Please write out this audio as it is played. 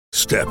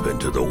Step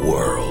into the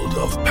world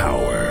of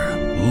power,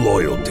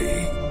 loyalty,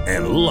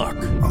 and luck.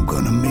 I'm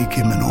gonna make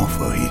him an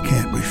offer he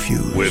can't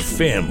refuse. With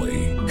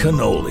family,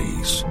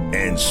 cannolis,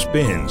 and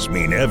spins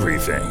mean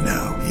everything.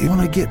 Now, you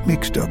wanna get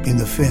mixed up in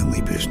the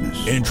family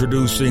business.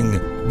 Introducing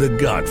The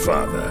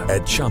Godfather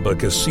at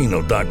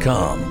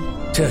ChumbaCasino.com.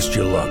 Test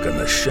your luck in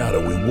the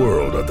shadowy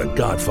world of The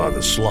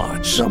Godfather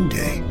slot.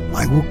 Someday,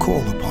 I will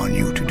call upon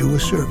you to do a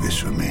service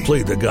for me.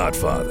 Play The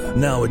Godfather,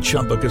 now at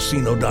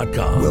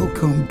ChumbaCasino.com.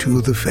 Welcome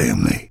to the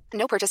family.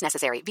 No purchase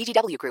necessary.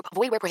 VGW Group.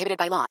 Void where prohibited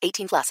by law.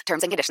 18 plus.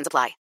 Terms and conditions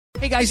apply.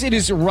 Hey guys, it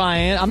is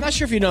Ryan. I'm not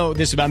sure if you know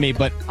this about me,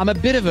 but I'm a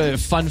bit of a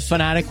fun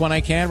fanatic when I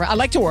can. I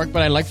like to work,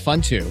 but I like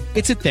fun too.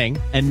 It's a thing.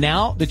 And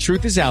now the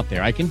truth is out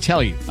there. I can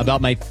tell you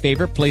about my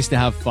favorite place to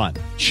have fun.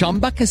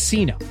 Chumba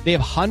Casino. They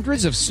have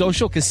hundreds of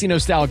social casino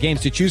style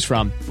games to choose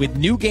from with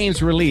new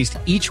games released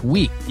each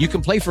week. You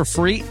can play for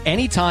free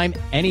anytime,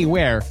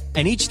 anywhere.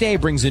 And each day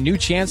brings a new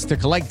chance to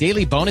collect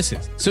daily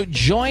bonuses. So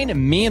join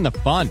me in the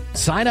fun.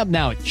 Sign up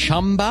now at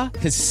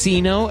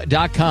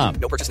ChumbaCasino.com.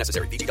 No purchase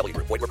necessary. VGW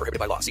Group. Void where prohibited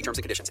by law. See terms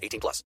and conditions. 18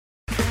 plus.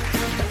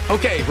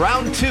 Okay,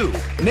 round two.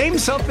 Name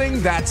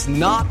something that's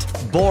not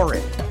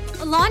boring.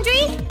 A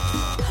laundry?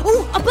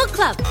 Ooh, a book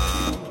club.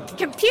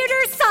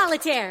 Computer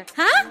solitaire,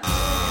 huh?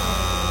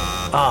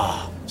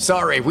 Ah,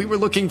 sorry. We were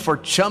looking for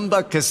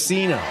Chumba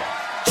Casino.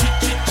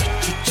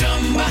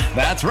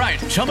 That's right.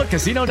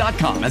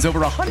 ChumbaCasino.com has over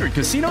 100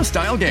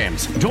 casino-style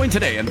games. Join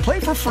today and play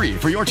for free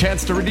for your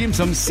chance to redeem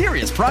some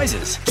serious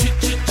prizes.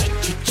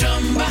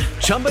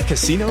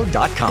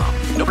 ChumbaCasino.com.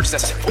 No purchase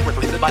necessary. Void where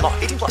prohibited by law.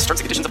 18 plus. Terms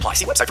and conditions apply.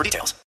 See website for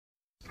details.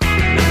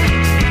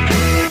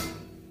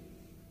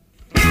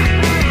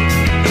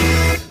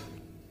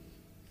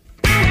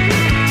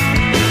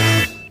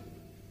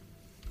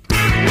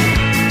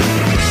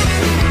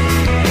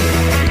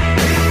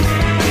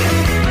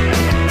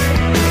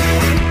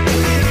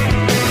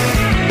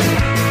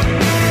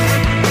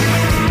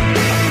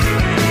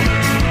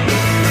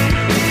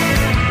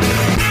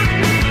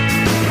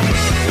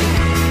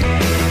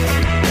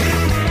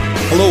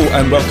 Hello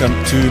and welcome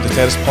to the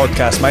Terrace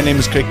Podcast. My name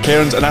is Craig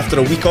Cairns, and after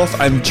a week off,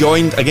 I'm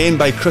joined again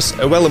by Chris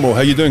Iwelumo.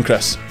 How you doing,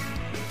 Chris?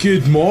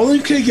 Good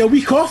morning, Craig. A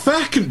week off,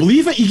 I couldn't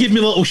believe it. You gave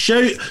me a little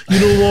shout. You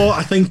know what?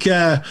 I think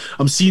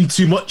I'm seeing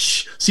too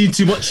much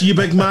of you,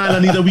 big man. I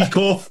need a week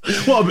off.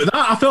 What about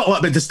that? I felt a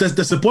little bit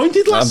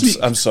disappointed last week.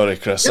 I'm sorry,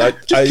 Chris. Yeah,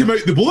 I came out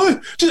the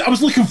blue. I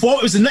was looking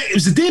forward. It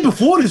was the day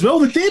before as well.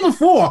 The day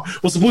before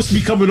was supposed to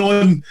be coming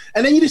on,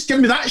 and then you just give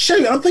me that shout.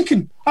 And I'm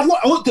thinking, I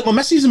looked at my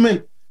missus and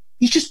went,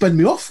 he's just been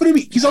me off for a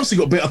week. He's obviously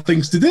got better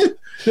things to do. You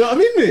know what I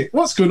mean, mate?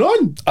 What's going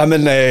on?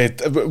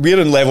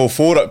 We're in level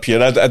 4 up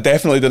here. I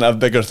definitely didn't have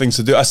bigger things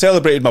to do. I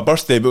celebrated my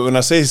birthday, but when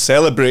I say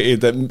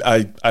celebrated,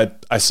 I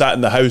sat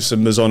in the house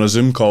and was on a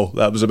Zoom call.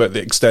 That was about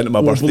the extent of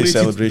my birthday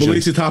celebration.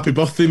 Belated happy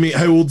birthday, mate.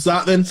 How old's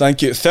that then?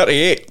 Thank you.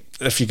 38,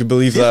 if you can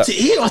believe 38? that.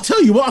 38? I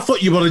tell you what, I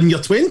thought you were in your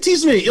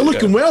 20s, mate. You're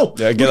looking well.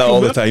 Yeah, I get that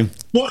all the time.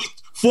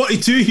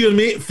 42 here,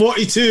 mate.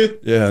 42.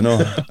 Yeah, I know.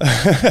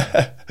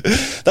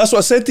 That's what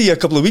I said to you a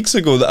couple of weeks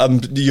ago,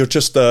 that you're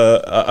just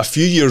a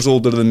few years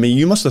older than me.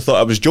 You must have thought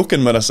I was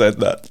joking when I said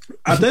that.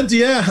 I did,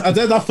 yeah. I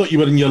did. I thought you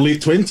were in your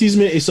late 20s,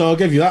 mate. So I'll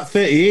give you that.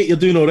 38. You're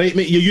doing all right,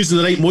 mate. You're using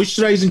the right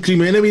moisturising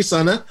cream anyway,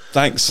 son. Eh?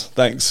 Thanks.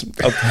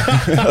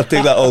 I'll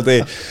take that all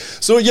day.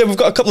 So, yeah, we've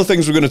got a couple of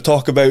things we're going to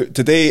talk about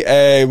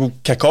today. We'll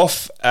kick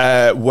off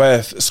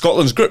with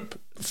Scotland's group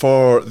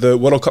for the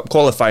World Cup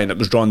qualifying. It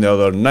was drawn the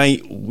other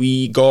night.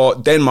 We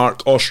got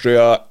Denmark,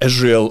 Austria,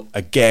 Israel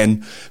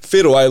again,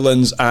 Faroe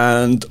Islands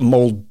and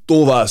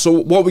Moldova. So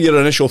what were your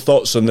initial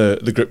thoughts on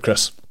the group,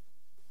 Chris?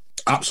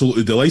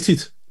 Absolutely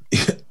delighted.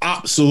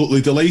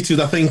 Absolutely delighted.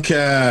 I think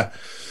you're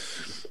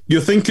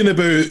thinking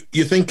about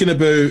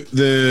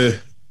the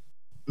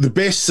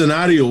best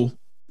scenario,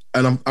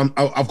 and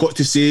I've got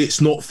to say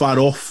it's not far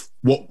off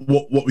what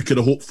we could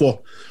have hoped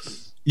for.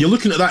 You're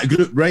looking at that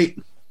group, right?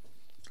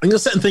 And you're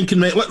sitting thinking,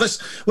 mate,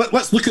 let's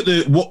look at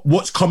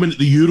what's coming at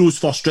the Euros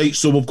first, right?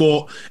 So we've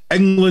got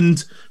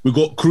England, we've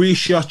got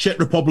Croatia, Czech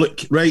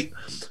Republic, right?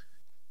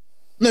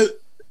 Now,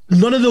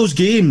 none of those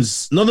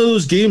games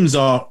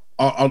are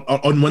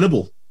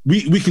unwinnable.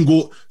 We can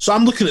go. So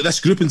I'm looking at this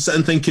group and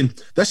sitting thinking,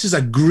 this is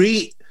a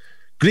great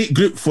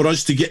group for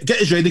us to get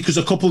us ready, because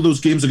a couple of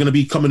those games are going to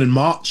be coming in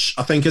March,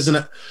 I think, isn't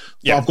it?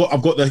 Yeah. I've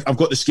got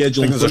the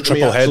schedule. I think there's a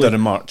triple header in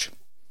March.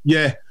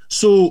 Yeah.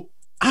 So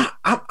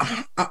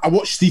I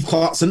watched Steve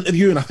Clarke's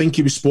interview and I think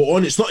he was spot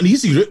on. It's not an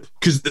easy group,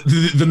 because there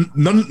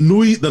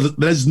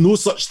is no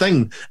such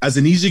thing as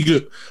an easy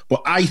group.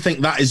 But I think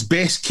that is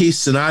best case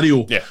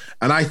scenario. Yeah.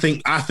 And I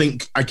think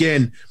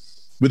again,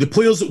 with the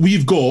players that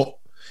we've got,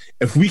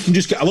 if we can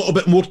just get a little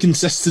bit more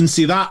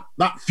consistency, that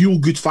feel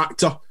good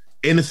factor,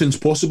 anything's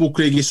possible,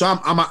 Craigie. So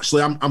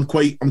I'm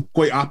quite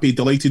happy,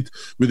 delighted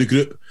with the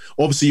group.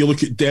 Obviously, you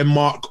look at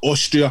Denmark,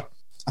 Austria.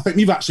 I think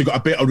we've actually got a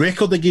better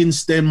record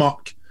against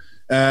Denmark.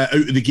 Out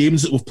of the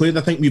games that we've played,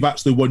 I think we've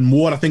actually won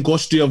more. I think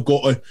Austria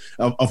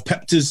have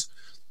pipped us,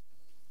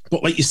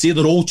 but like you say,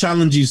 they're all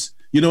challenges,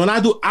 you know. And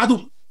I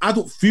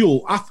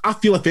feel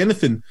if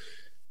anything,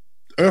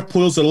 our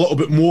players are a little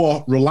bit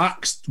more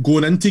relaxed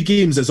going into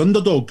games as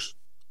underdogs.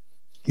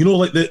 You know,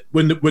 like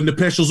when the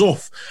pressure's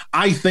off.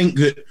 I think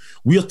that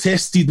we're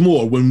tested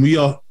more when we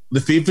are the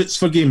favourites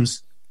for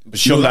games. We've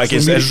shown that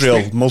against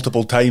Israel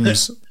multiple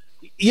times.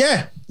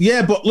 Yeah,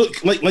 but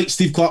look, like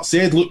Steve Clarke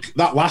said, look,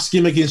 that last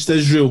game against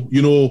Israel,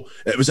 you know,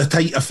 it was a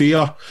tight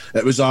affair.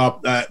 It was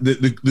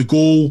the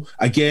goal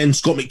again.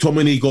 Scott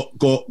McTominay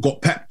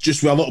got picked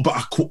just with a little bit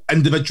of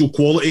individual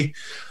quality,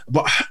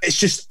 but it's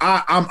just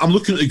I'm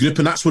looking at the group,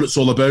 and that's what it's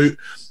all about.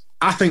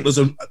 I think there's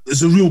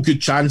a real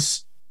good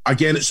chance.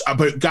 Again, it's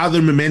about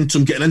gathering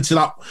momentum, getting into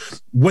that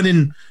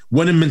winning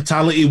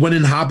mentality,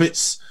 winning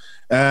habits.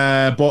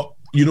 But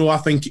you know, I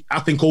think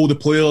all the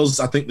players,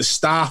 I think the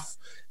staff,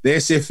 the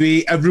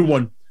SFA,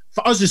 everyone,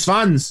 for us as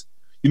fans,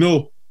 you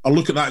know, are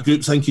looking at that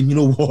group thinking, you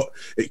know what,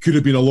 it could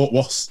have been a lot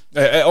worse.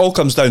 It all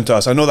comes down to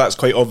us. I know that's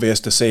quite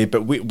obvious to say,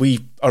 but we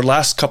our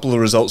last couple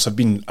of results have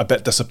been a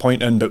bit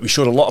disappointing, but we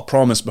showed a lot of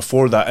promise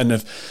before that, and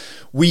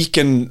if we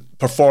can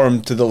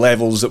perform to the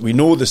levels that we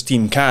know this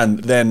team can,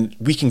 then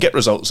we can get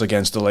results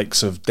against the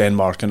likes of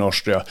Denmark and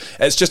Austria.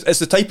 It's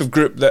the type of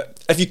group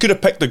that, if you could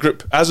have picked the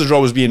group as the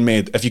draw was being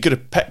made, if you could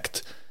have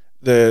picked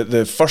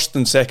the first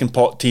and second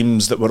pot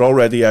teams that were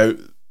already out,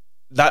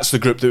 that's the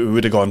group that we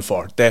would have gone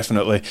for,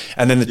 definitely.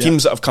 And then the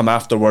teams that have come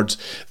afterwards,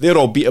 they're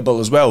all beatable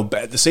as well.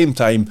 But at the same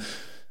time,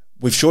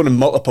 we've shown in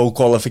multiple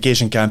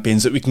qualification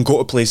campaigns that we can go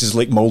to places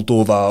like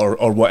Moldova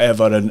or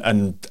whatever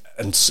and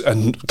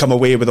come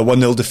away with a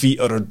 1-0 defeat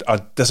or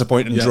a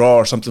disappointing draw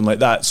or something like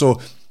that. So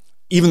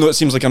even though it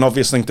seems like an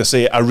obvious thing to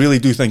say, I really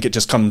do think it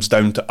just comes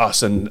down to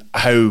us and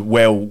how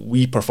well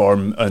we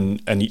perform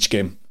in each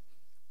game.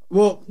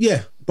 Well,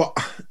 yeah, but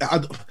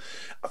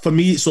for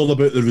me, it's all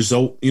about the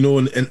result, you know,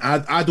 and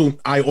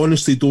I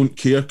honestly don't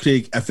care,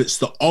 Craig, if it's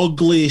the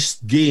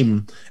ugliest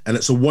game and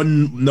it's a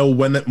 1-0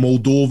 win at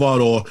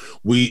Moldova, or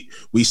we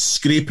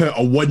scrape out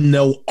a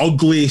 1-0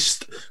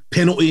 ugliest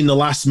penalty in the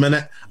last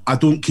minute. I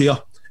don't care.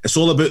 It's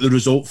all about the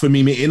result for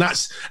me, mate, and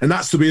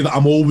that's the way that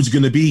I'm always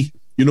going to be.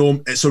 You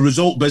know, it's a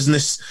result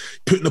business.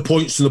 Putting the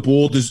points on the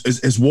board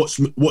is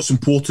what's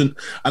important.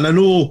 And I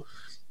know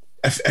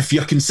if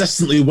you're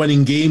consistently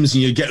winning games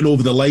and you're getting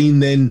over the line,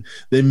 then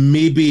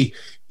maybe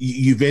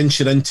you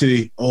venture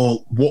into,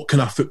 what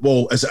kind of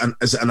football is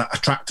it an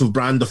attractive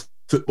brand of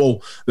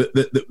football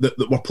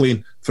that we're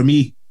playing? For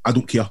me, I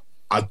don't care.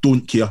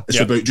 It's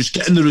about just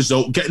getting the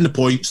result, getting the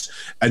points,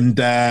 and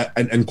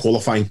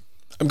qualifying.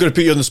 I'm going to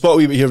put you on the spot a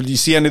wee bit here. Did you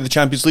see any of the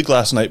Champions League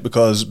last night?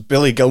 Because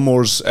Billy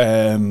Gilmour's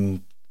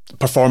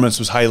performance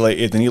was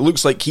highlighted, and he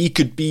looks like he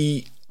could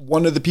be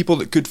one of the people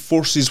that could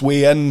force his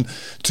way in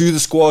to the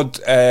squad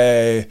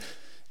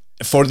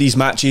for these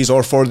matches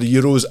or for the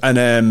Euros.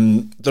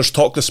 And there's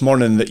talk this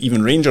morning that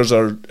even Rangers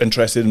are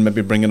interested in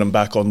maybe bringing him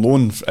back on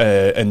loan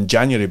in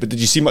January. But did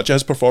you see much of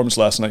his performance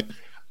last night?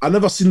 I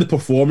never seen the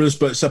performance,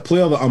 but it's a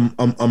player that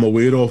I'm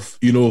aware of.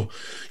 You know,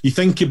 you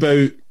think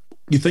about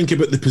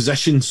the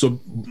position, so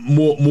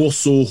more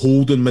so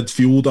holding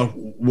midfielder,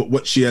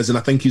 which he is, and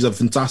I think he's a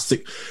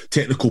fantastic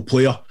technical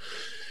player.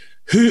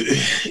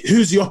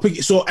 Who's he up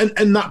against? So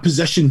in that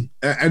position,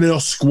 in our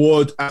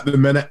squad at the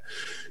minute,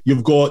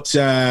 you've got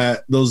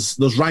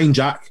there's Ryan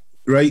Jack,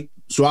 right?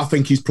 So I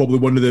think he's probably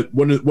one of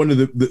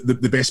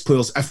the best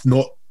players, if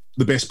not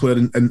the best player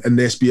in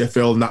the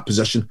SPFL in that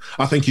position.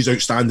 I think he's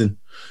outstanding,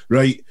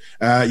 right?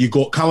 You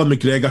got Callum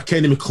McGregor,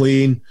 Kenny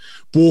McLean,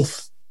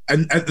 both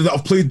and that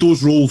have played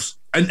those roles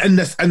in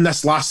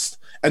this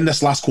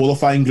last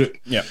qualifying group.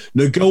 Yeah.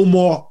 Now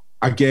Gilmour,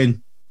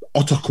 again,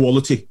 utter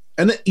quality.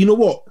 And you know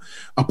what?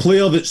 A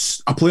player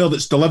that's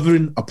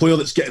delivering, a player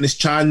that's getting his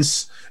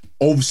chance.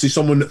 Obviously,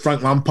 someone that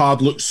Frank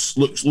Lampard looks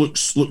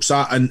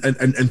at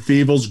and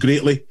favours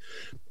greatly.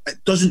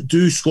 It doesn't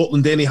do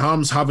Scotland any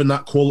harms having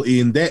that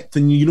quality and depth.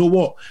 And you know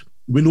what?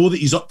 We know that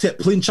he's up to it,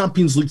 playing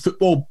Champions League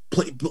football,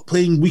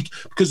 playing week,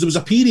 because there was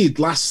a period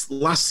last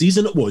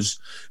season it was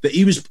that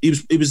he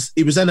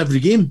was in every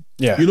game.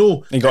 Yeah, you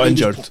know, he got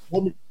injured.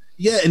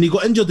 And he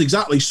got injured,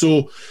 exactly.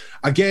 So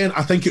again,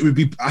 I think it'd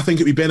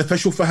be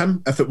beneficial for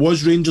him if it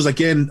was Rangers.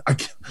 Again,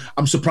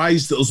 I'm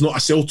surprised that there's not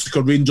a Celtic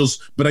or Rangers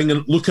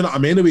looking at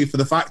him anyway, for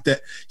the fact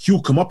that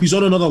he'll come up. He's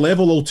on another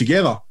level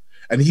altogether,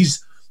 and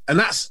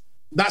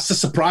that's a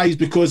surprise,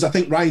 because I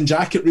think Ryan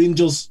Jack at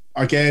Rangers,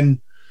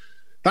 again,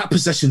 that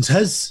position's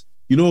his.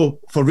 You know,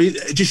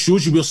 it just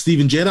shows you where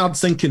Steven Gerrard's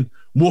thinking.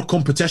 More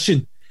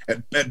competition.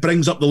 It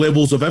brings up the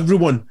levels of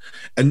everyone,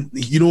 and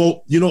you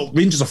know,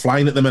 Rangers are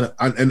flying at the minute,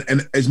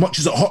 and as much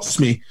as it hurts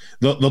me,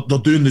 they're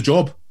doing the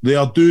job. They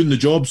are doing the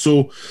job.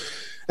 So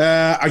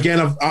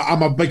again,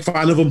 I'm a big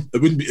fan of him.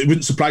 It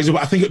wouldn't surprise me,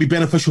 but I think it'd be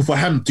beneficial for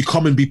him to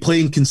come and be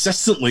playing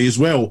consistently as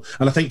well.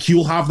 And I think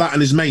he'll have that in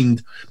his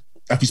mind.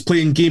 If he's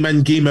playing game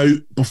in, game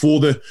out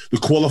before the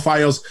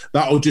qualifiers,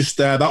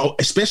 that'll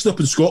especially up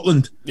in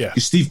Scotland. Yeah,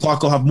 because Steve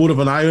Clarke will have more of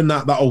an eye on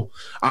that.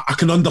 I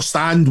can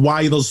understand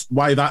why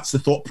that's the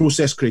thought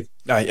process, Craig.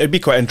 Aye, it'd be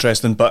quite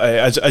interesting, but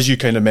as you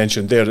kind of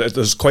mentioned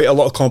there's quite a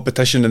lot of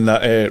competition in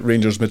that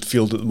Rangers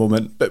midfield at the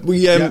moment. But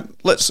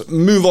let's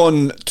move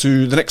on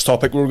to the next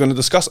topic we're going to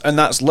discuss, and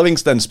that's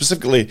Livingston,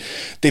 specifically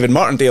David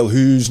Martindale,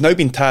 who's now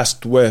been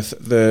tasked with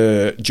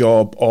the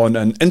job on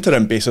an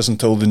interim basis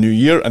until the new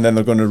year, and then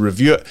they're going to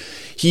review it.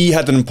 He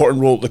had an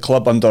important role at the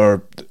club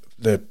under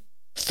the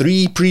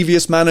 3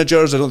 previous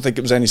managers. I don't think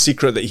it was any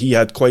secret that he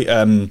had quite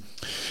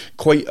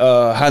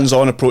a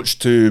hands-on approach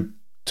to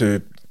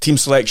team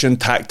selection,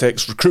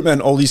 tactics,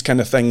 recruitment, all these kind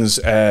of things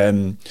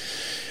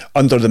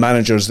under the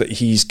managers that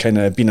he's kind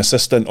of been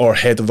assistant or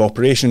head of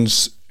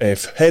operations,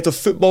 head of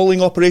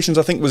footballing operations,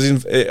 I think was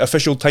his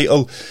official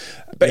title.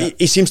 But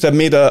he seems to have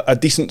made a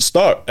decent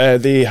start.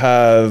 They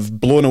have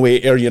blown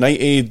away Ayr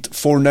United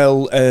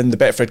 4-0 in the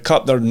Betfred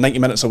Cup. They're 90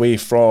 minutes away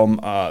from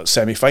a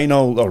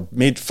semi-final, or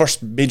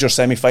first major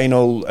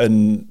semi-final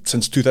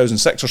since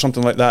 2006 or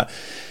something like that.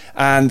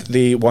 And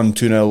they won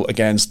 2-0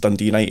 against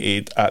Dundee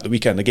United at the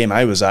weekend, the game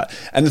I was at.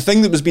 And the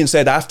thing that was being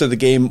said after the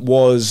game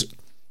was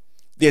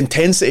the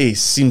intensity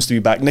seems to be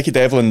back. Nicky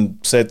Devlin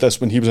said this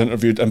when he was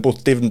interviewed, and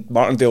both David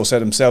Martindale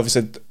said himself. He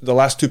said the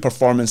last 2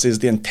 performances,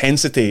 the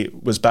intensity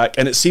was back,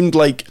 and it seemed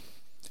like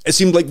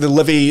the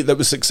Livy that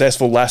was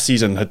successful last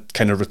season had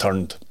kind of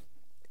returned.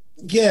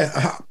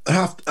 Yeah,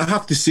 I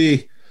have to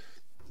say,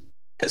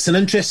 it's an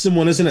interesting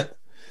one, isn't it?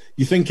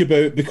 You think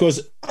about,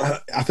 because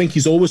I think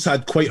he's always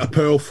had quite a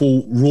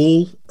powerful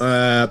role,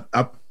 a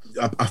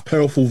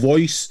powerful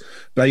voice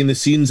behind the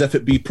scenes, if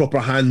it be proper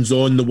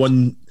hands-on, the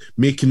one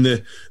making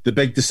the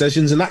big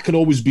decisions, and that can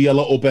always be a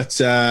little bit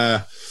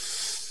how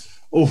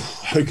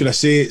can I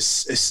say,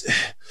 it's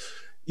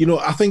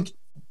I think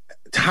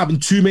having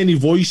too many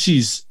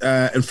voices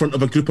in front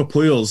of a group of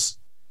players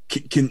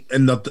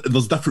and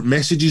there's different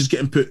messages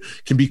getting put,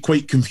 can be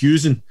quite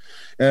confusing.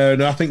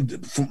 And I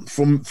think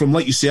from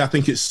like you say, I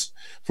think it's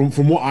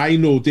from what I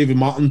know, David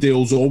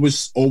Martindale's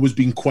always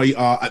been quite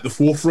at the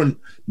forefront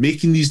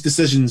making these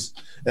decisions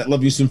at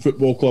Livingston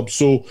Football Club.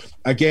 So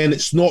again,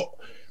 it's not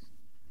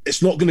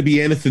going to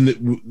be anything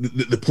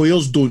that the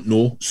players don't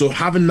know. So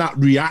having that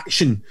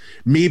reaction,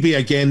 maybe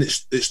again,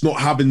 it's not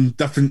having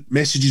different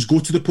messages go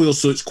to the players,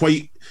 so it's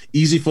quite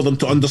easy for them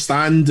to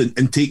understand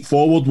and take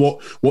forward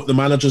what the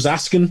manager's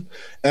asking.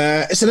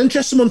 It's an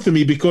interesting one for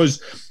me,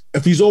 because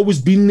if he's always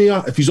been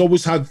there, if he's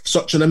always had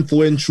such an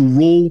influential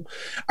role,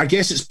 I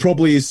guess it's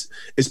probably his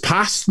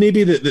past.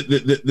 Maybe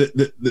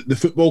the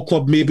football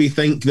club maybe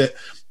think that.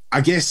 I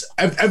guess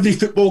every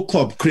football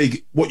club,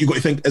 Craig, what you got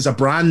to think is a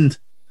brand,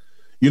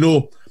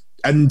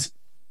 and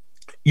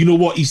you know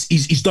what,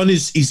 he's done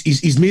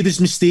he's made his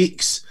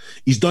mistakes,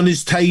 he's done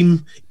his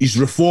time, he's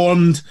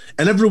reformed,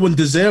 and everyone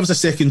deserves a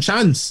second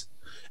chance,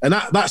 and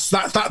that's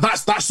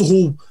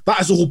the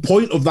whole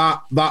point of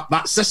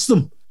that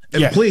system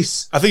in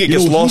place. I think it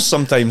gets lost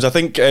sometimes. I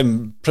think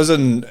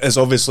prison is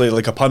obviously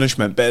like a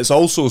punishment, but it's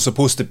also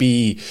supposed to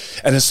be,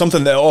 and it's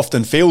something that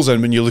often fails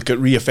in when you look at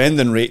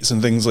reoffending rates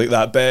and things like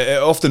that, but it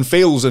often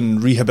fails in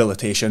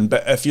rehabilitation.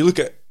 But if you look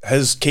at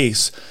his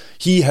case,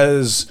 he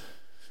has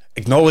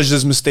acknowledged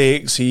his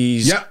mistakes,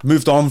 he's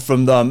moved on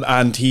from them,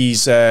 and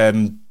he's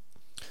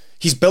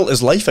built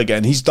his life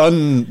again. He's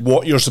done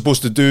what you're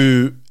supposed to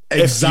do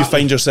if you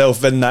find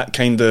yourself in that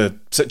kind of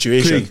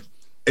situation. Craig.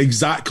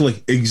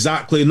 Exactly,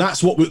 and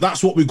that's what we've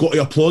got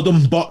to applaud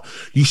him. But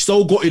you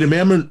still got to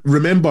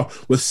remember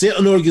with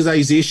certain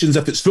organisations,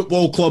 if it's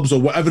football clubs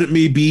or whatever it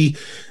may be,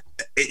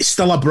 it's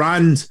still a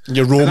brand.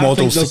 Your role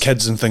models to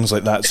kids and things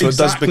like that. So it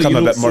does become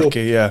a bit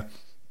murky,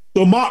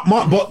 So Mark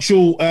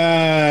Butchell,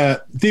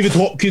 David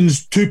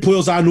Hopkins, 2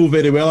 players I know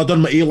very well. I've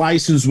done my A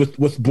licence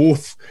with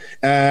both,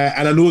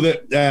 and I know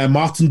that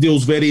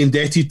Martindale's very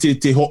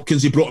indebted to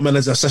Hopkins. He brought him in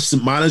as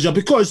assistant manager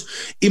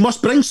because he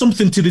must bring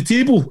something to the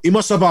table. He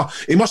must have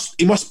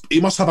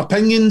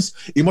opinions.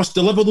 He must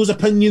deliver those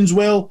opinions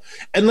well.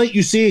 And like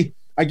you say,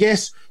 I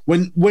guess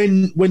when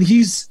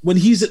he's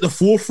at the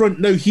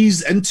forefront now,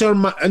 he's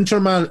interim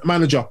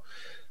manager.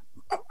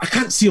 I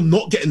can't see him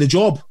not getting the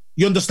job.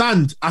 You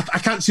understand? I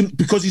can't see him,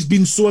 because he's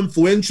been so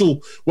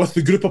influential with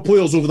the group of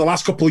players over the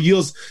last couple of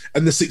years,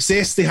 and the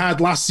success they had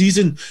last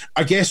season,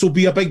 I guess he'll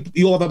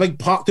have a big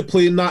part to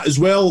play in that as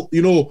well.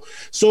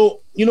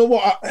 So you know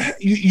what?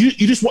 You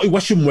just want to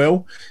wish him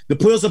well. The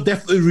players have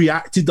definitely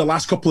reacted the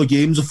last couple of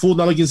games: a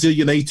 4-0 against Ayr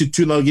United,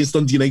 2-0 against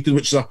Dundee United,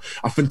 which is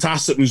a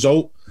fantastic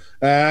result.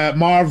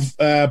 Marv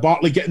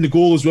Bartley getting the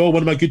goal as well,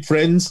 one of my good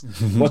friends.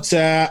 But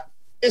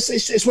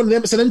it's one of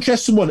them. It's an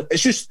interesting one.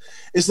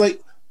 It's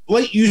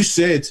like you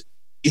said,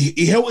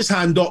 he held his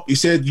hand up. He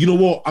said, "You know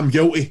what? I'm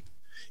guilty."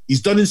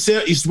 He's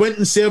went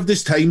and served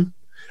his time,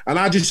 and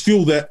I just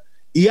feel that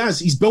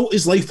he's built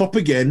his life up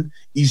again.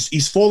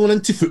 He's fallen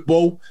into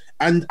football,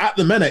 and at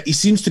the minute he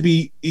seems to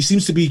be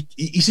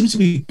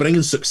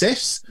bringing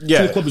success to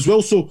the club as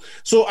well. So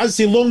as I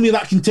say, long may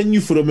that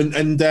continue for him,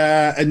 and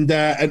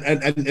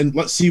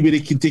let's see where he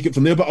can take it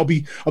from there. But I'll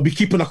be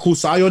keeping a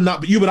close eye on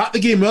that. But you were at the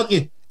game, weren't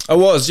you? I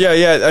was,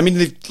 yeah. I mean,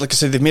 like I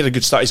said, they've made a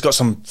good start. He's got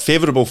some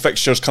favourable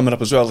fixtures coming up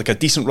as well, like a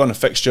decent run of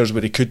fixtures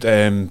where he could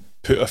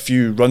put a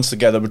few runs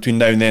together between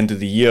now and the end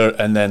of the year,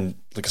 and then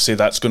like I say,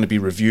 that's going to be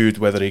reviewed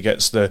whether he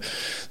gets the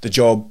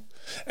job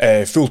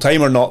full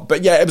time or not.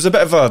 But yeah, it was a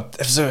bit of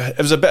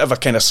a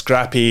kind of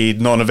scrappy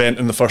non-event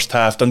in the first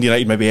half. Dundee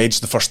United maybe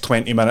edged the first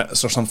 20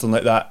 minutes or something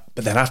like that,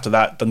 but then after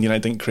that Dundee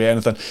United didn't create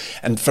anything.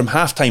 And from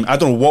half time, I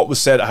don't know what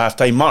was said at half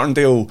time.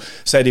 Martindale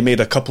said he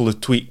made a couple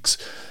of tweaks,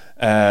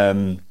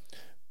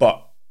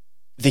 but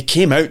they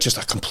came out just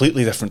a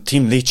completely different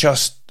team. They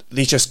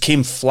just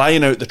came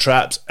flying out the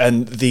traps,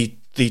 and they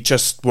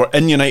just were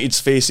in United's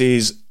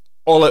faces,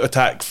 all out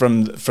attack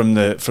from the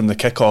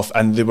kickoff,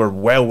 and they were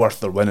well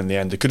worth their win in the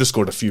end. They could have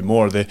scored a few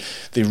more. They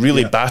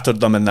really battered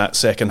them in that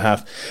second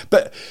half.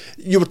 But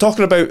we were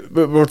talking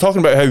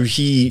about how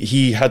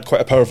he had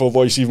quite a powerful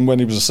voice even when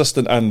he was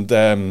assistant, and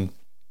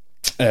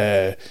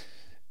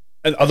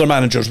other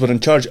managers were in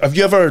charge. Have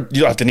you ever,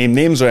 you don't have to name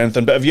names or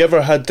anything, but have you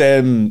ever had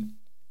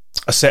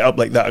a setup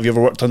like that? Have you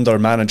ever worked under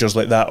managers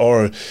like that,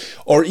 or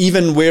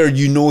even where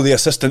the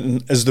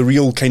assistant is the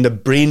real kind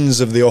of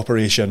brains of the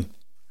operation?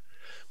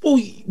 Well,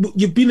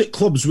 you've been at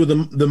clubs where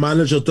the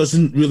manager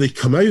doesn't really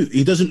come out.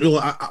 He doesn't really.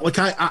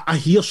 I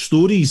hear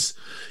stories.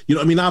 You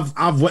know what I mean?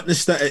 I've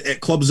witnessed it at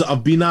clubs that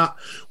I've been at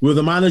where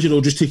the manager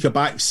will just take a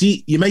back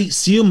seat. You might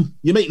see him,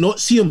 you might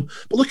not see him.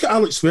 But look at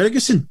Alex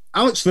Ferguson.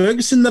 Alex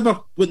Ferguson never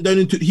went down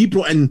into. He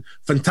brought in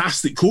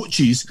fantastic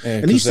coaches,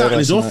 and he sat in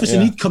his office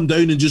and he'd come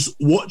down and just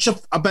watch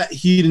a bit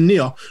here and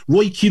there.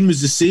 Roy Keane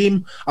was the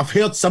same. I've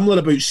heard similar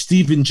about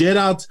Steven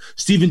Gerrard.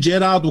 Steven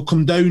Gerrard will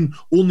come down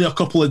only a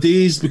couple of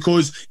days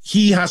because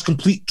he has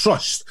complete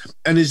trust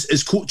in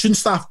his coaching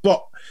staff.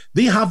 But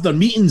they have their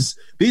meetings.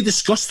 They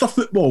discuss their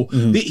football.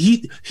 Mm-hmm.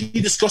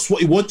 He discuss what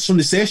he wants from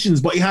the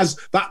sessions, but he has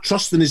that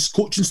trust in his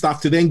coaching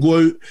staff to then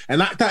go out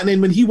and act that. And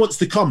then when he wants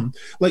to come,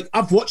 like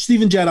I've watched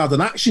Steven Gerrard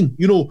in action.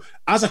 You know,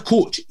 as a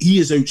coach, he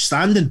is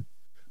outstanding.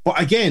 But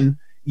again,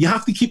 you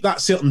have to keep that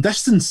certain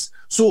distance.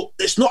 So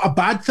it's not a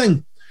bad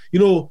thing. You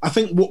know, I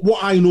think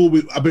what I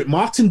know about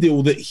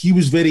Martindale, that he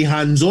was very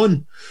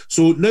hands-on.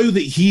 So now that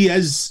he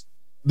is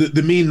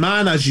the main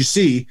man, as you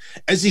say,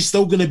 is he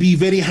still going to be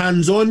very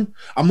hands-on?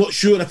 I'm not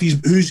sure if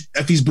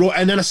he's brought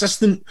in an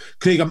assistant.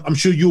 Craig, I'm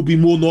sure you'll be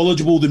more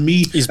knowledgeable than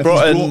me. He's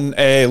brought in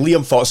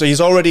Liam Fox. So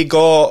he's already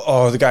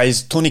got the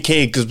guys. Tony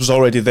Cagg was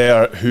already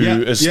there, who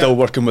is still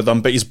working with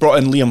them. But he's brought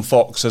in Liam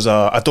Fox as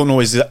I don't know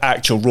his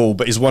actual role,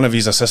 but he's one of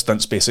his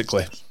assistants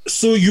basically.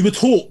 So you would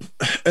hope,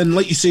 and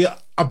like you say,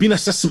 I've been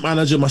assistant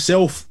manager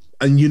myself.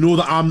 And you know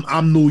that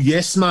I'm no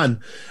yes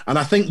man. And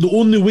I think the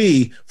only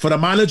way for a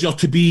manager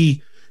to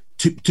be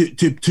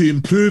to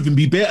improve and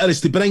be better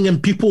is to bring in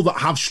people that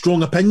have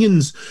strong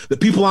opinions, that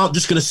people aren't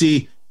just going to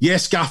say,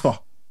 yes, Gaffer.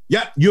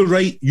 Yeah, you're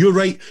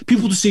right.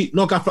 People to say,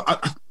 no, Gaffer,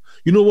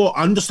 you know what?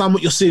 I understand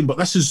what you're saying, but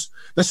this is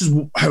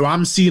how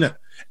I'm seeing it.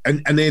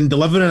 And then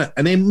delivering it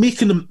and then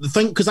making them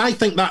think, because I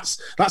think that's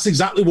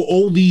exactly what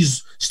all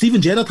these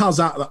Steven Gerrard has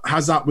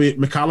that with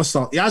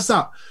McAllister. He has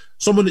that.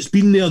 Someone that's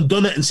been there and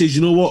done it and says,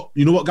 you know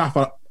what,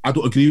 Gaffer, I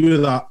don't agree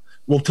with that.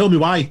 Well, tell me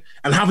why,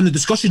 and having the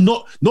discussion,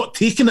 not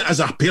taking it as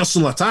a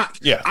personal attack.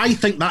 Yeah, I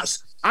think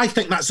that's.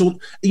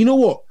 You know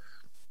what?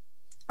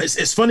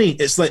 It's funny.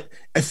 It's like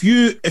if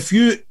you're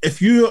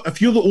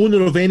the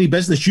owner of any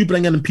business, you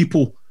bring in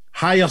people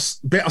higher,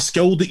 better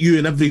skilled than you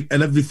in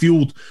every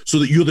field, so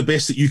that you're the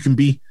best that you can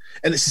be.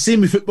 And it's the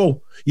same with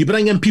football. You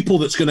bring in people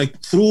that's going to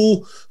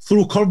throw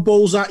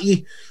curveballs at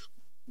you.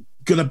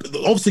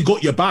 Obviously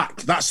got your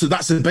back. That's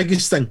the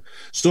biggest thing.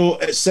 So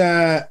it's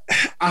I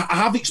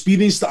have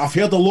experienced it. I've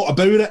heard a lot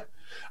about it.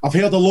 I've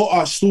heard a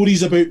lot of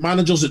stories about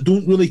managers that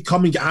don't really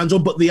come and get hands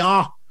on, but they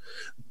are.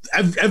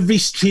 Every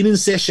training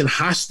session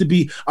has to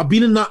be. I've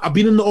been in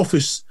the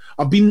office.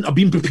 I've been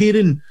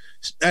preparing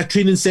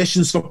training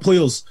sessions for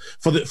players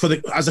for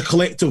the as a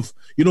collective.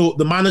 You know,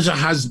 the manager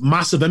has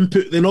massive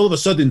input. Then all of a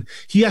sudden,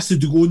 he has to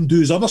go and do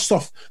his other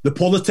stuff, the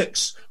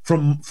politics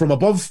from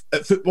above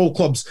at football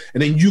clubs.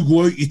 And then you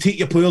go out, you take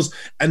your players,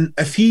 and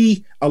if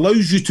he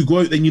allows you to go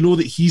out, then you know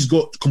that he's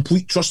got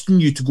complete trust in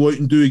you to go out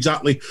and do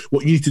exactly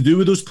what you need to do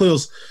with those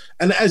players.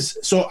 And it is.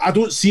 So I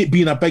don't see it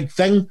being a big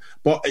thing,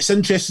 but it's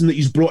interesting that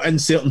he's brought in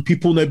certain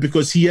people now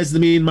because he is the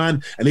main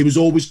man and he was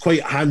always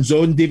quite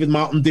hands-on, David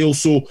Martindale.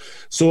 So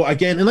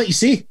again, and like you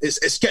say,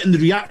 it's getting the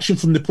reaction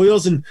from the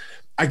players, and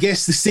I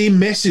guess the same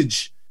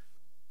message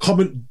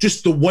coming,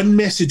 just the one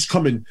message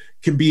coming,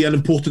 can be an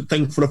important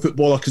thing for a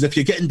footballer, because if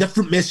you're getting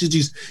different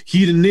messages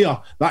here and there,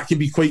 that can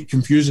be quite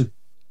confusing.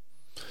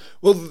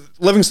 Well,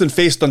 Livingston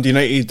faced Dundee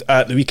United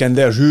at the weekend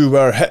there, who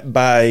were hit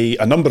by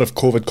a number of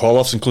COVID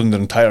call-offs, including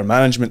their entire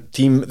management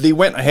team. They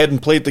went ahead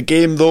and played the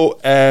game, though.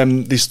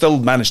 They still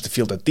managed to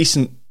field a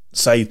decent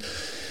side.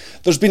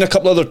 There's been a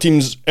couple other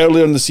teams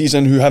earlier in the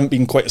season who haven't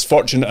been quite as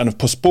fortunate and have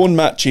postponed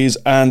matches,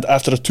 and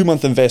after a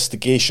 2-month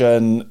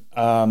investigation,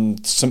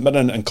 St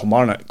Mirren and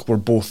Kilmarnock were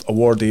both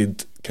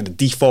awarded kind of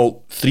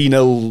default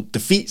 3-0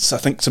 defeats. I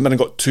think St Mirren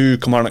got 2,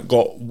 Kilmarnock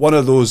got 1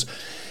 of those.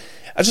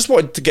 I just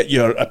wanted to get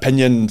your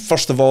opinion,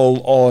 first of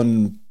all,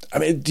 on, I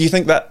mean, do you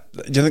think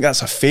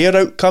that's a fair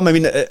outcome? I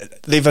mean,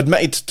 they've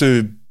admitted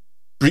to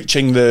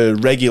breaching the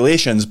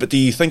regulations, but do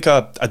you think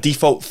a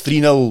default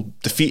 3-0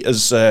 defeat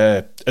is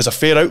a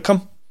fair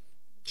outcome?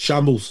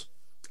 Shambles.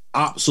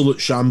 absolute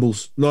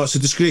shambles. No, it's a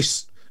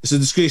disgrace. It's a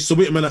disgrace. So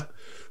wait a minute.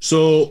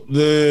 So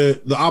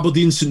the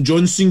Aberdeen St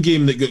Johnstone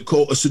game that got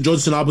called, St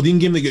Johnstone Aberdeen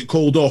game that got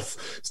called off,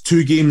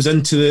 2 games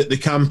into the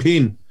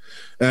campaign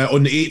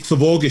on the 8th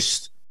of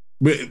August,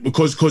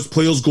 because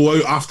players go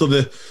out after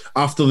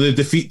the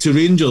defeat to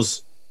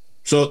Rangers.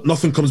 So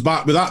nothing comes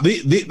back with that.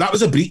 That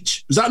was a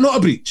breach. Was that not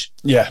a breach?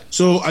 Yeah.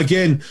 So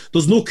again,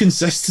 there's no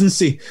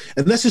consistency,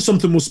 and this is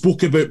something we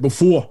spoke about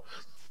before.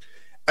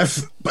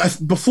 If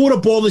before a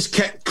ball is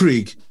kicked,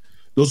 Craig,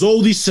 there's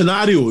all these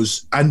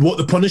scenarios and what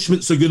the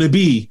punishments are going to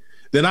be,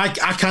 then I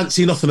can't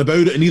say nothing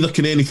about it, and neither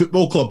can any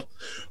football club.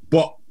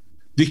 But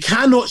they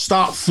cannot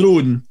start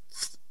throwing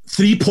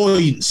 3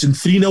 points and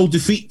 3-0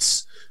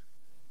 defeats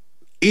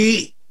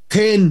 8,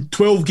 10,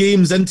 12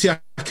 games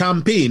into a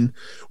campaign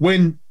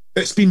when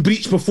it's been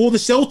breached before. The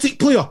Celtic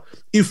player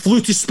who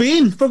flew to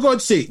Spain, for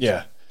God's sake.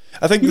 Yeah.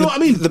 I think you know what I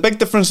mean? The big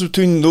difference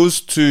between those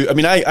two, I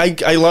mean,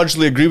 I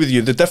largely agree with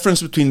you. The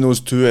difference between those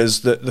two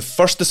is that the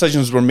first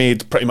decisions were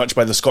made pretty much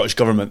by the Scottish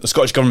Government. The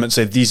Scottish Government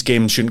said these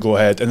games shouldn't go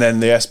ahead, and then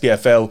the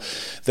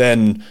SPFL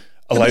then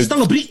allowed... It's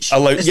still a breach.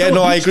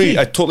 I agree.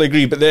 I totally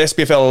agree. But the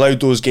SPFL allowed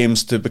those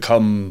games to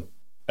become...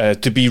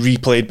 to be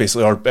replayed,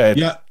 basically, or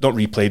not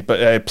replayed,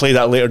 but played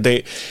at a later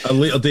date. A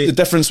later date. The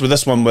difference with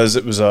this one was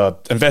it was an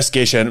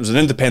investigation. It was an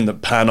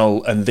independent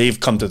panel, and they've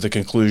come to the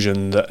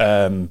conclusion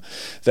that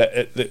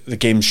the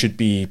game should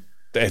be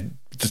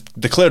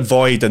declared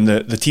void, and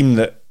the team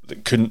that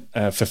couldn't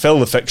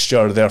fulfil the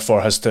fixture therefore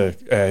has to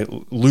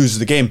lose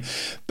the game.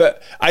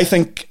 But I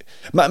think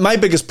my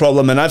biggest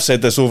problem, and I've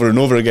said this over and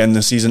over again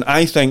this season,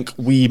 I think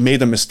we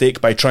made a mistake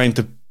by trying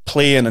to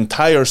play an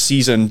entire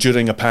season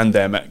during a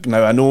pandemic.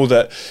 Now, I know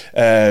that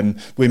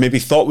we maybe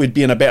thought we'd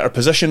be in a better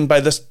position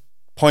by this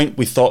point.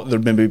 We thought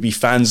there'd maybe be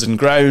fans and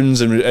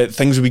grounds and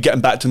things would be getting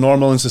back to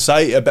normal in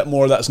society a bit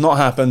more. That's not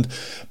happened.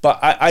 But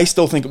I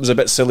still think it was a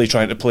bit silly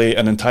trying to play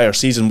an entire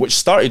season, which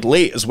started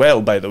late as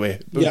well, by the way.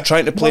 Yeah.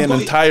 Trying to play an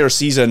entire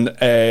season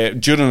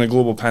during a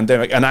global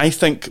pandemic. And I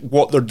think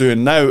what they're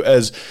doing now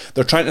is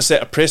they're trying to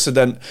set a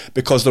precedent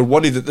because they're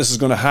worried that this is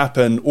going to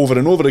happen over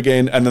and over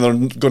again, and then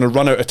they're going to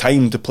run out of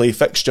time to play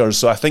fixtures.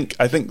 So I think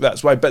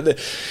that's why. But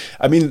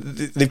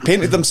they've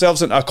painted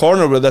themselves into a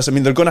corner with this. I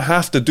mean, they're going to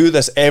have to do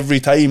this every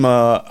time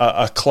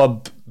a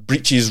club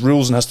breaches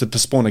rules and has to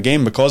postpone a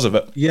game because of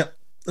it. Yeah,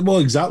 well,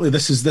 exactly.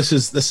 This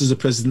is a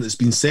precedent that's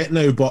been set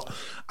now. But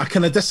I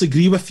kind of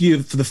disagree with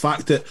you for the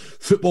fact that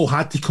football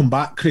had to come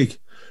back, Craig.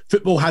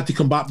 Football had to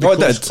come back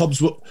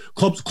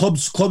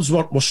because clubs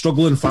were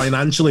struggling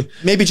financially.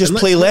 Maybe just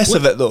play less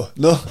of it though.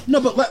 No,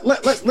 but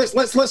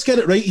let's get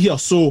it right here.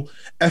 So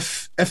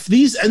if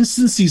these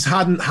instances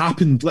hadn't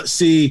happened, let's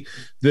say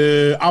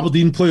the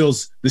Aberdeen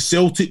players, the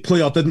Celtic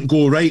player didn't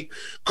go right,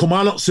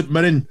 Kilmarnock St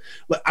Mirren,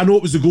 I know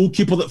it was the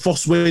goalkeeper that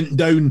first went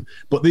down,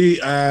 but they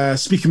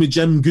speaking with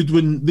Jim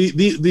Goodwin,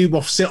 they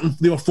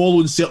were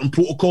following certain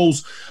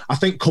protocols. I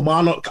think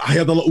Kilmarnock, I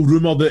heard a little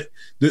rumour that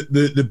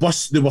the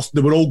bus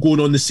they were all going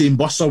on the same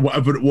bus or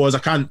whatever it was. I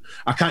can't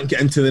get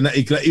into the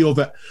nitty gritty of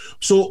it.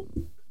 So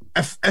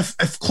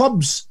if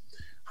clubs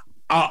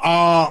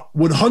are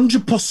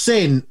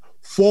 100%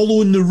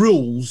 following the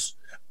rules,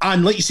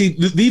 and like you say,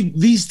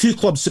 these 2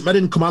 clubs, St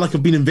Mirren and Kilmarnock,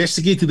 have been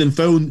investigated and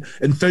found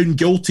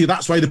guilty.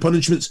 That's why the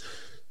punishments.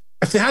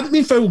 If they hadn't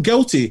been found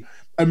guilty,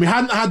 and we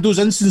hadn't had those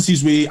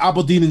instances with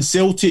Aberdeen and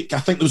Celtic, I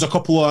think there was a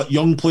couple of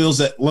young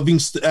players at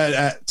Livingston,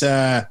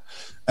 at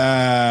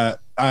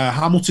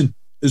Hamilton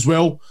as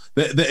well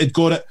that had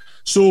got it.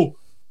 So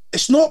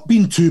it's not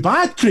been too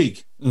bad,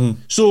 Craig.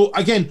 So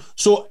again,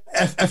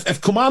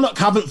 if Kilmarnock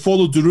haven't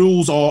followed the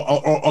rules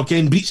or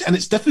again breached, and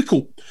it's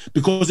difficult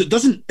because it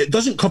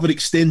doesn't cover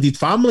extended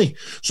family.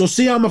 So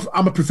say I'm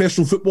a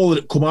professional footballer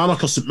at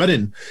Kilmarnock or St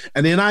Mirren,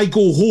 and then I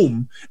go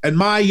home and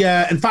my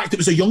in fact it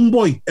was a young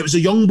boy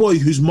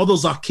whose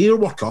mother's a care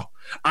worker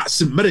at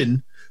St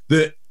Mirren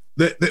that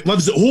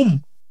lives at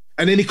home,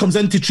 and then he comes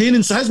into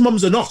training. So his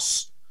mum's a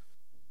nurse.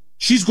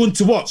 She's going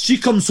to work. She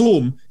comes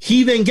home.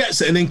 He then gets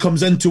it and then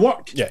comes into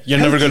work. Yeah, you're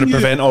never going to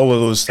prevent all of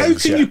those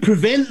things. How can you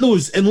prevent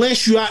those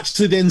unless you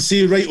actually then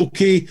say, right,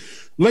 okay,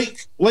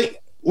 let's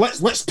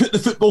put the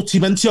football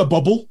team into a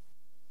bubble.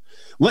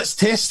 Let's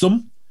test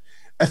them.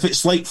 If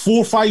it's like 4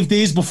 or 5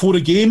 days before a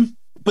game,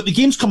 but the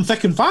games come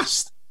thick and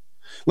fast.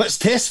 Let's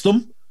test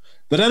them.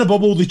 They're in a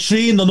bubble. They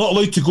train. They're not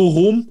allowed to go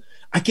home.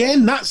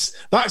 Again, that's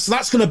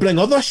going to bring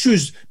other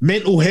issues,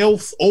 mental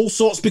health, all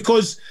sorts.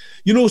 Because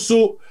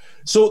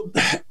So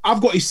I've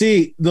got to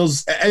say,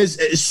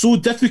 it is so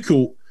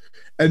difficult,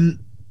 and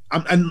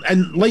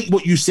like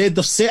what you said,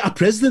 they've set a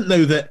precedent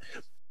now that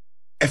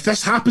if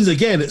this happens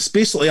again, it's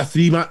basically a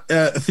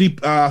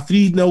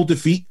 3-0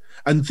 defeat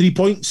and 3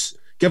 points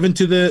given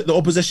to the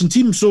opposition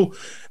team. So,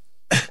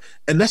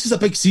 and this is a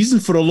big season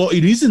for a lot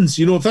of reasons.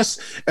 You know, if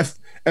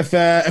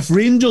if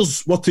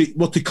Rangers were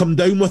to come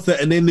down with it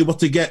and then they were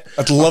to get,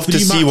 I'd love to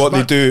see what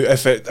they do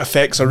if it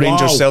affects a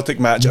Rangers Celtic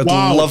match. I'd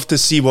love to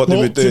see what they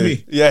would do.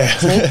 Yeah,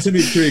 talk to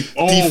me, Craig.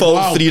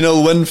 Default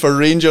 3-0 win for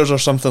Rangers or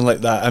something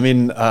like that. I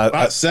mean,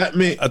 that's it,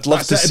 mate. I'd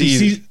love to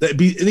see.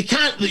 They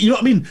can't. You know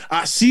what I mean?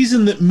 A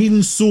season that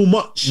means so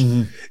much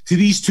to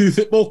these two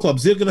football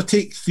clubs, they're going to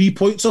take 3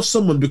 points off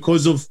someone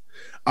because of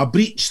a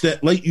breach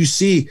that, like you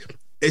say,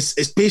 it's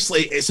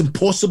basically it's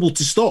impossible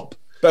to stop.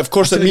 But of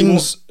course, it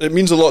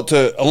means a lot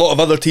to a lot of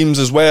other teams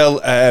as well.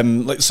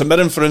 Like St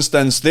Mirren, for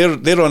instance,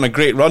 they're on a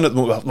great run at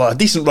the moment, well, a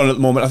decent run at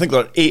the moment. I think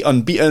they're 8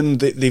 unbeaten.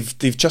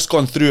 They've just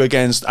gone through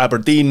against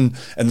Aberdeen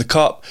in the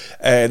cup.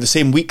 The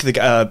same week they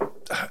get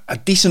a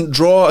decent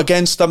draw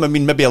against them. I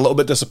mean, maybe a little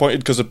bit disappointed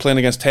because they're playing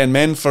against 10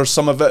 men for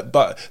some of it,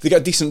 but they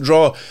got a decent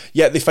draw,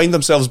 yet they find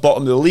themselves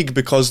bottom of the league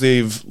because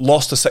they've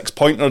lost a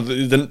 6-pointer that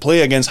they didn't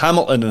play against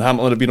Hamilton, and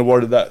Hamilton have been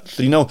awarded that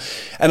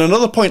 3-0. And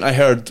another point I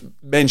heard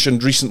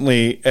mentioned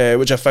recently,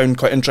 which I found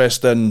quite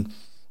interesting,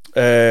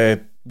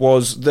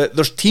 was that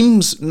there's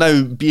teams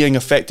now being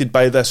affected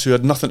by this who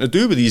had nothing to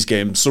do with these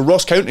games. So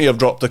Ross County have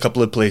dropped a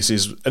couple of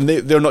places and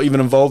they're not even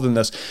involved in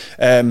this.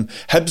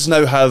 Hibs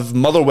now have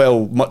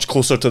Motherwell much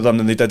closer to them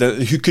than they did,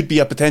 who could be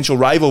a potential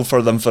rival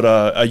for them for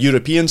a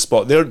European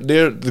spot.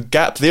 The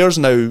gap there's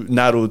now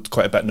narrowed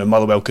quite a bit. Now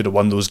Motherwell could have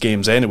won those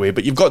games anyway,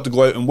 but you've got to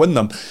go out and win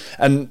them.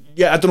 And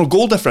yeah, I don't know,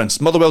 goal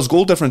difference. Motherwell's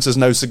goal difference is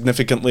now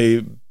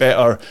significantly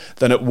better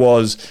than it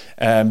was,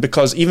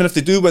 because even if they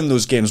do win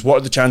those games, what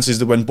are the chances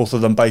they win both of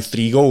them by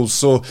 3 goals?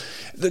 So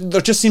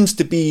there just seems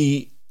to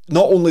be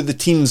not only the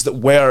teams that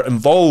were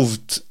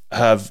involved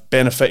have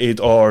benefited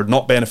or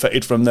not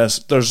benefited from this,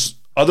 there's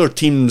other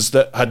teams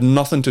that had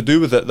nothing to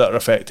do with it that are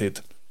affected.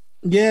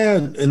 Yeah,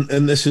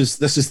 and this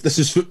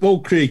is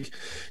football, Craig.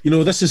 You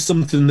know, this is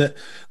something that,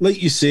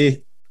 like you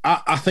say,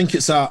 I think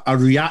it's a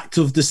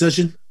reactive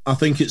decision. I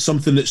think it's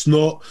something that's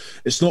not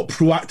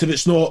proactive.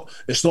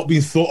 It's not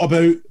being thought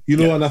about, you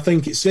know. Yeah. And I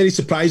think it's very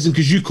surprising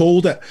because you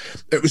called it.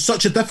 It was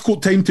such a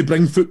difficult time to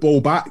bring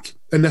football back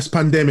in this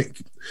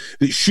pandemic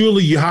that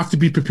surely you have to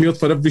be prepared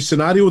for every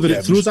scenario that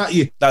it throws at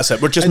you. That's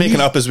it. We're just making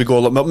it up as we go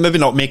along. Maybe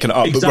not making it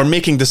up, but we're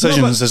making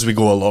decisions as we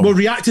go along. We're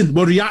reacting.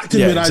 Yeah,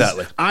 whereas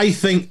exactly. I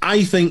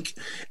think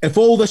if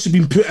all this had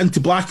been put into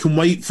black and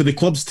white for the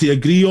clubs to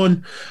agree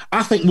on,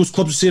 I think most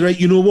clubs would say, right,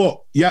 you know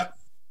what? Yeah,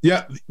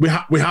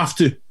 we have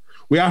to.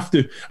 We have to,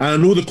 and I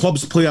know the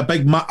clubs play a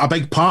big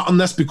part in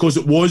this because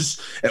it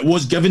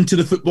was given to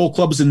the football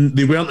clubs and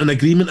they weren't in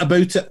agreement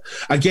about it.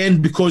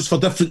 Again, because for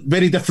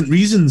very different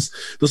reasons.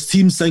 There's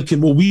teams thinking,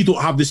 well, we don't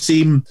have the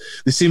same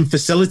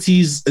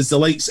facilities as the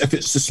likes. If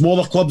it's the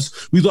smaller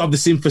clubs, we don't have the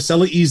same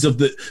facilities of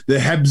the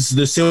Hibs,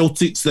 the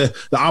Celtics, the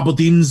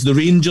Aberdeens, the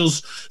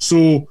Rangers.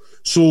 So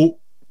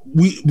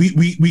we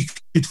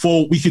could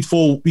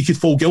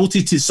fall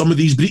guilty to some of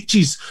these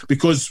breaches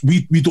because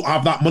we don't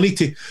have that money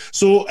to.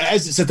 So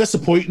it's a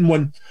disappointing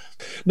one.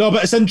 No,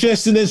 but it's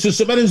interesting then. So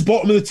St Mirren's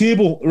bottom of the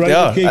table, right?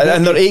 Yeah, okay,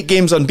 and they're 8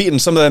 games unbeaten.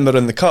 Some of them are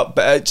in the cup,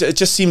 but it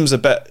just seems a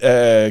bit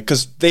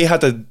because they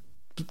had a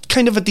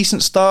kind of a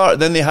decent start,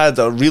 then they had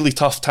a really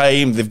tough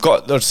time. They've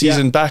got their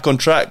season back on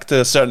track to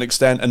a certain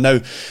extent, and now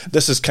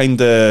this is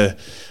kind of...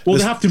 Well,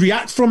 they have to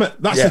react from it.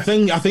 That's the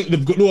thing. I think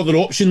they've got no other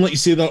option. Like you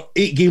say, they're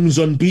 8 games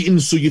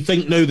unbeaten, so you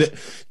think now that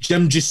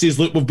Jim just says,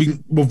 look, we've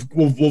been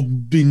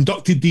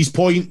inducted these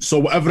points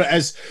or whatever it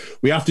is,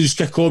 we have to just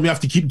kick on, we have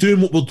to keep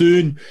doing what we're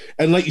doing,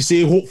 and like you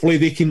say, hopefully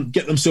they can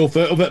get themselves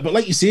out of it. But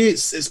like you say,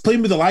 it's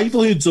playing with the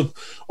livelihoods of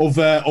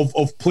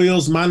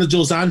players,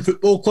 managers and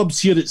football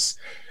clubs here.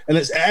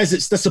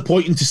 It's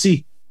disappointing to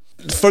see.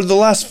 For the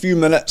last few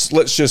minutes,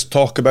 let's just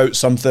talk about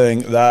something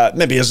that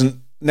maybe isn't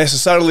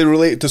necessarily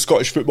related to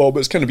Scottish football, but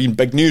it's kind of been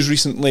big news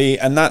recently,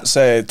 and that's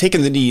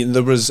taking the knee. And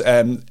there was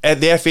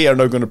the FA are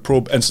now going to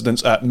probe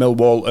incidents at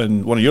Millwall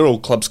and one of your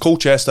old clubs,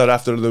 Colchester,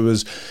 after there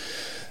was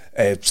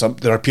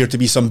there appeared to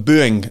be some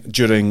booing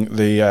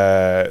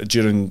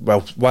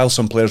while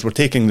some players were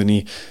taking the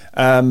knee.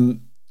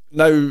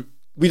 Now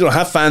we don't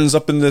have fans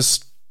up in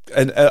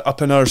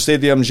our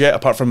stadiums yet,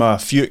 apart from a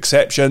few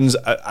exceptions.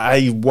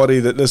 I worry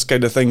that this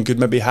kind of thing could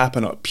maybe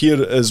happen up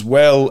here as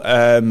well.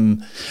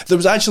 There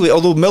was actually,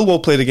 although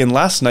Millwall played again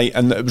last night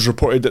and it was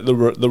reported that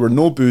there were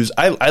no boos,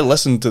 I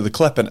listened to the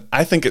clip and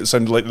I think it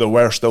sounded like there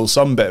were still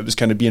some, but it was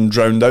kind of being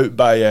drowned out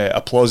by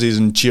applauses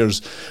and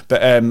cheers.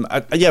 But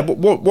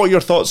what are your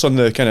thoughts on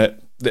the kind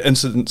of the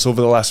incidents over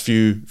the last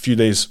few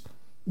days?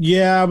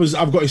 Yeah,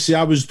 I've got to say,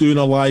 I was doing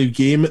a live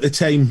game at the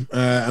time,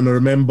 and I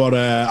remember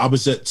I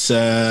was at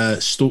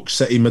Stoke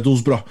City,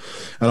 Middlesbrough,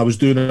 and I was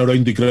doing it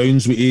around the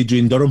grounds with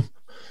Adrian Durham,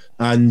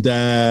 and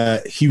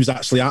he was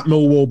actually at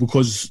Millwall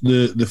because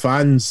the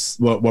fans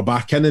were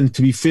back in. And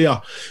to be fair,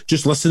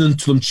 just listening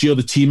to them cheer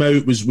the team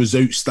out was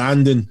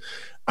outstanding,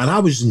 and I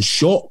was in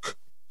shock.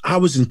 I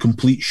was in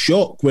complete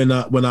shock when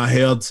I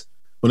heard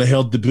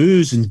the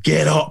boos and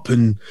get up,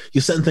 and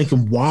you're sitting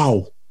thinking,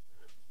 wow,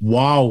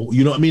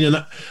 you know what I mean?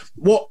 And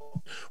what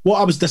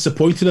I was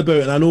disappointed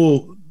about, and I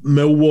know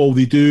Millwall,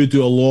 they do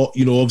a lot,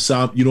 you know. Obviously,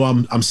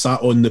 I'm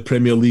sat on the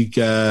Premier League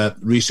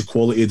Race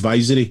Equality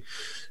Advisory,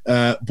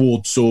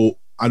 board. So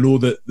I know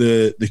that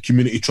the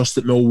community trust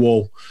at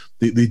Millwall,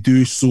 they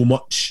do so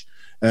much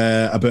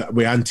about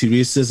with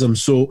anti-racism.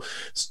 So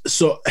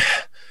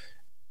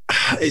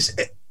it's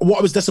what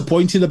I was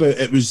disappointed about.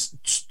 It was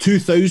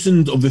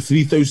 2,000 of the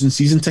 3,000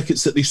 season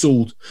tickets that they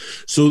sold.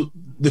 So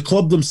the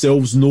club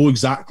themselves know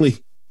exactly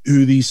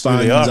who these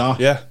fans are.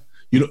 Yeah,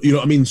 you know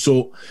what I mean.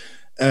 So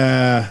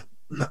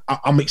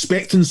I'm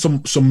expecting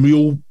some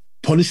real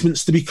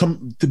punishments to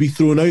be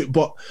thrown out.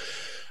 But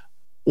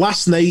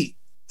last night,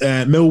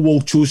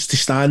 Millwall chose to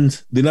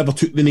stand. They never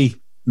took the knee.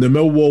 The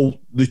Millwall,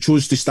 they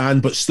chose to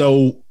stand, but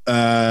still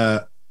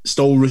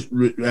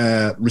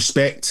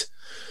respect.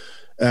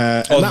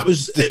 And that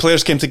was the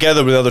players came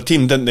together with the other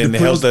team, didn't they? And they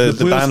held the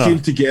players banner.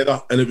 Came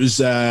together, and it was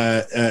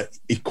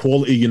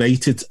Equality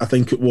United, I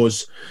think it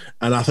was.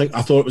 And I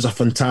thought it was a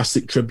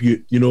fantastic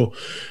tribute. You know,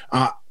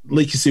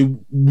 like you say,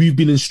 we've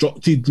been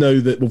instructed now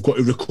that we've got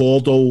to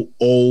record all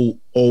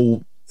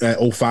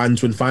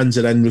fans when fans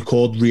are in,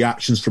 record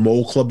reactions from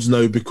all clubs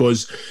now,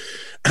 because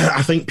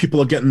I think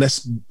people are getting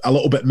this a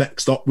little bit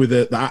mixed up with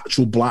the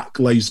actual Black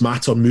Lives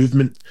Matter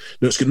movement.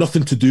 No, it's got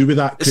nothing to do with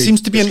that, Craig. It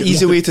seems to be an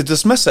easy way to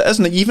dismiss it,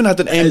 isn't it? You even had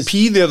an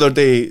MP the other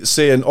day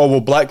saying, "Oh well,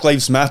 Black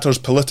Lives Matter's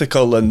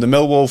political, and the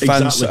Millwall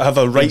fans have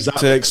a right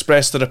to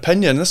express their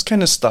opinion." This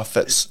kind of stuff.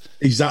 It's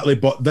exactly.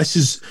 But this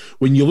is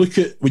when you look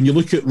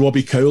at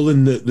Robbie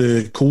Cowling,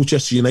 the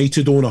Colchester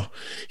United owner.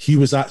 He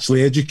was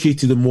actually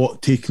educated in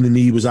what taking the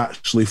knee was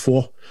actually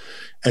for.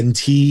 And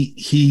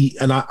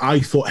I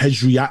thought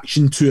his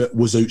reaction to it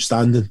was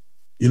outstanding.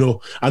 You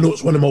know, I know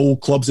it's one of my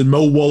old clubs, and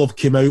Millwall have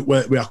came out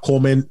with a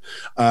comment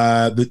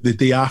the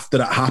day after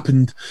it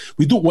happened.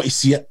 We don't want to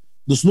see it.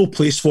 There's no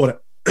place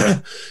for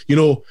it. You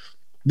know,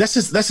 this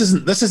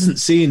isn't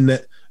saying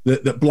that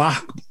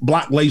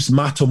Black Lives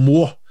Matter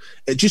more.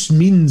 It just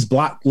means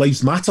Black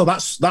Lives Matter.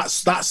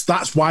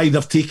 That's why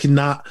they've taken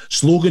that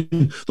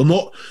slogan. They're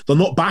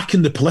not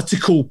backing the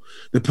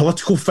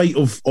political fight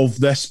of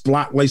this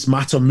Black Lives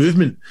Matter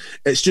movement.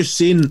 It's just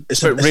saying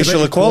it's about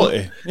racial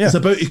equality. Yeah. It's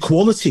about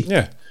equality.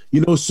 Yeah.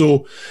 You know,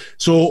 so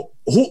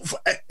hope,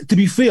 to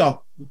be fair,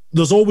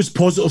 there's always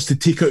positives to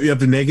take out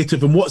every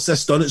negative, and what's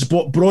this done? It's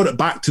brought it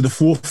back to the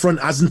forefront,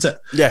 hasn't it?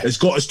 Yeah, it's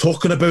got us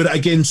talking about it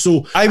again.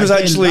 So I was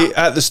actually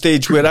at the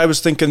stage where I was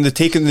thinking the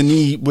taking the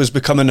knee was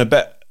becoming a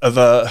bit of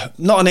a,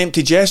 not an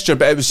empty gesture,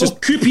 but it was just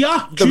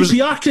QPR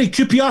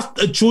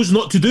chose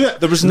not to do it.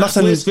 There was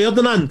nothing. Les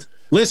Ferdinand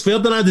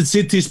had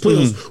said to his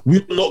players,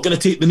 "We're not going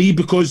to take the knee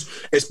because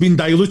it's been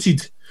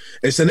diluted."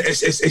 He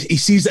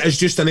sees it as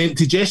just an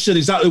empty gesture.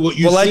 Exactly what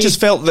you. Well, I just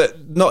felt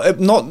that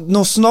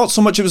not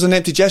so much it was an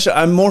empty gesture.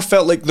 I more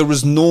felt like there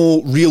was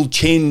no real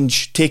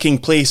change taking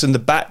place in the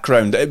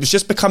background. It was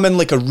just becoming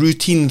like a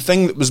routine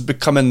thing that was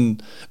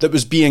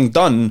being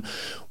done.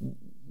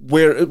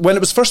 Where when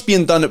it was first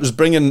being done, it was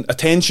bringing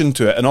attention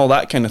to it and all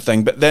that kind of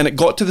thing. But then it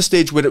got to the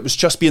stage where it was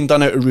just being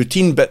done out of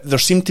routine. But there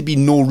seemed to be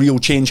no real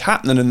change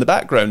happening in the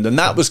background, and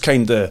that was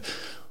kind of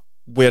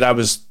where I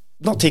was.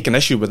 Not taking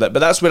issue with it, but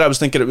that's where I was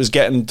thinking it was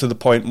getting to the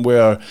point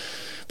where,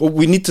 well,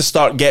 we need to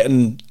start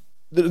getting.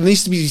 There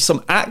needs to be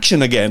some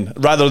action again,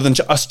 rather than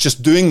us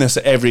just doing this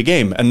at every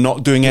game and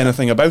not doing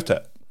anything about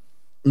it.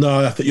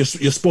 No, I think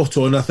you're spot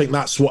on. I think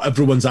that's what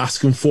everyone's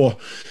asking for,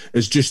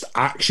 is just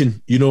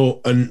action, you know.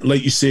 And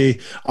like you say,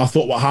 I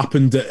thought what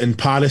happened in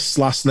Paris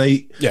last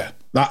night. Yeah.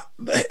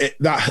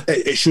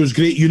 It shows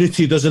great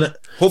unity, doesn't it?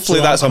 Hopefully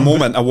that's a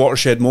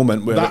watershed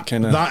moment where that, it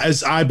kind of... That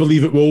is, I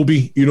believe it will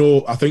be. You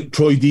know, I think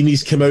Troy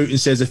Deeney's come out and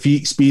says if he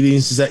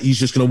experiences it, he's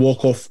just going to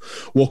walk off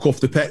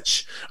the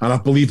pitch. And I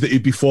believe that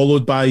he'd be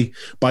followed by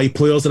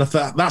players. And I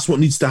think that's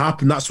what needs to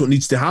happen. That's what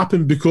needs to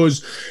happen,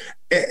 because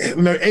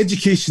now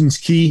education's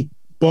key,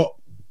 but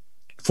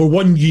for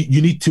one,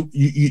 you need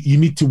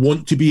to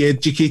want to be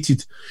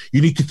educated.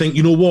 You need to think,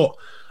 you know what?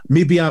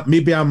 Maybe I've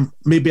got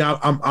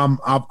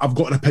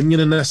an opinion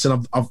in this,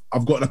 and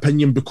I've got an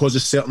opinion because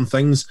of certain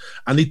things.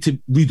 I need to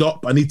read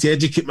up. I need to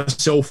educate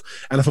myself.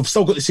 And if I've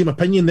still got the same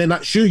opinion, then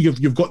that's you.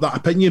 You've got that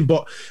opinion,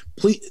 but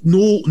please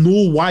know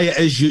why it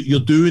is you're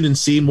doing and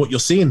saying what you're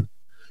saying.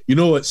 You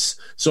know, it's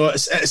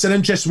an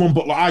interesting one.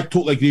 But I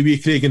totally agree with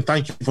you, Craig, and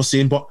thank you for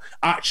saying. But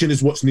action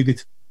is what's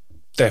needed.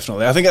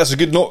 Definitely, I think that's a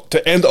good note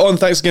to end it on.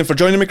 Thanks again for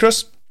joining me,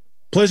 Chris.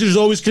 Pleasure as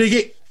always,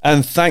 Craigie.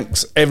 And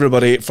thanks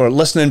everybody for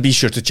listening. Be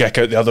sure to check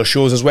out the other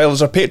shows as well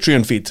as our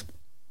Patreon feed.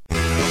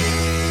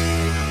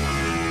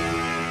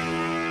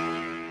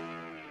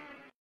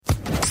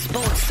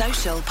 Sports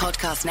Social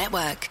Podcast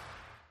Network.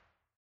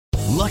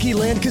 Lucky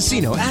Land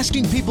Casino,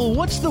 asking people,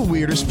 what's the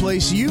weirdest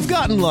place you've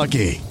gotten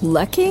lucky?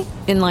 Lucky?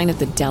 In line at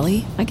the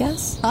deli, I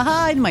guess?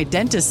 Aha, in my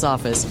dentist's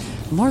office.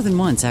 More than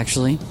once,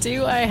 actually.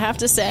 Do I have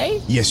to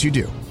say? Yes, you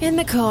do. In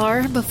the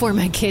car before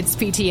my kids'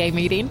 PTA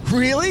meeting.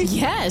 Really?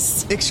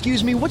 Yes.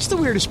 Excuse me, what's the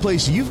weirdest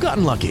place you've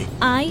gotten lucky?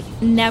 I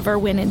never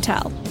win and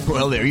tell.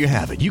 Well, there you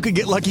have it. You can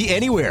get lucky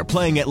anywhere,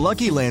 playing at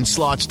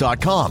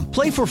LuckyLandSlots.com.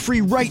 Play for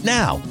free right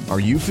now. Are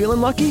you feeling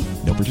lucky?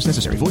 No purchase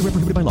necessary. Void where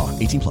prohibited by law.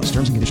 18+.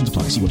 Terms and conditions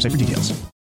apply. See website for details.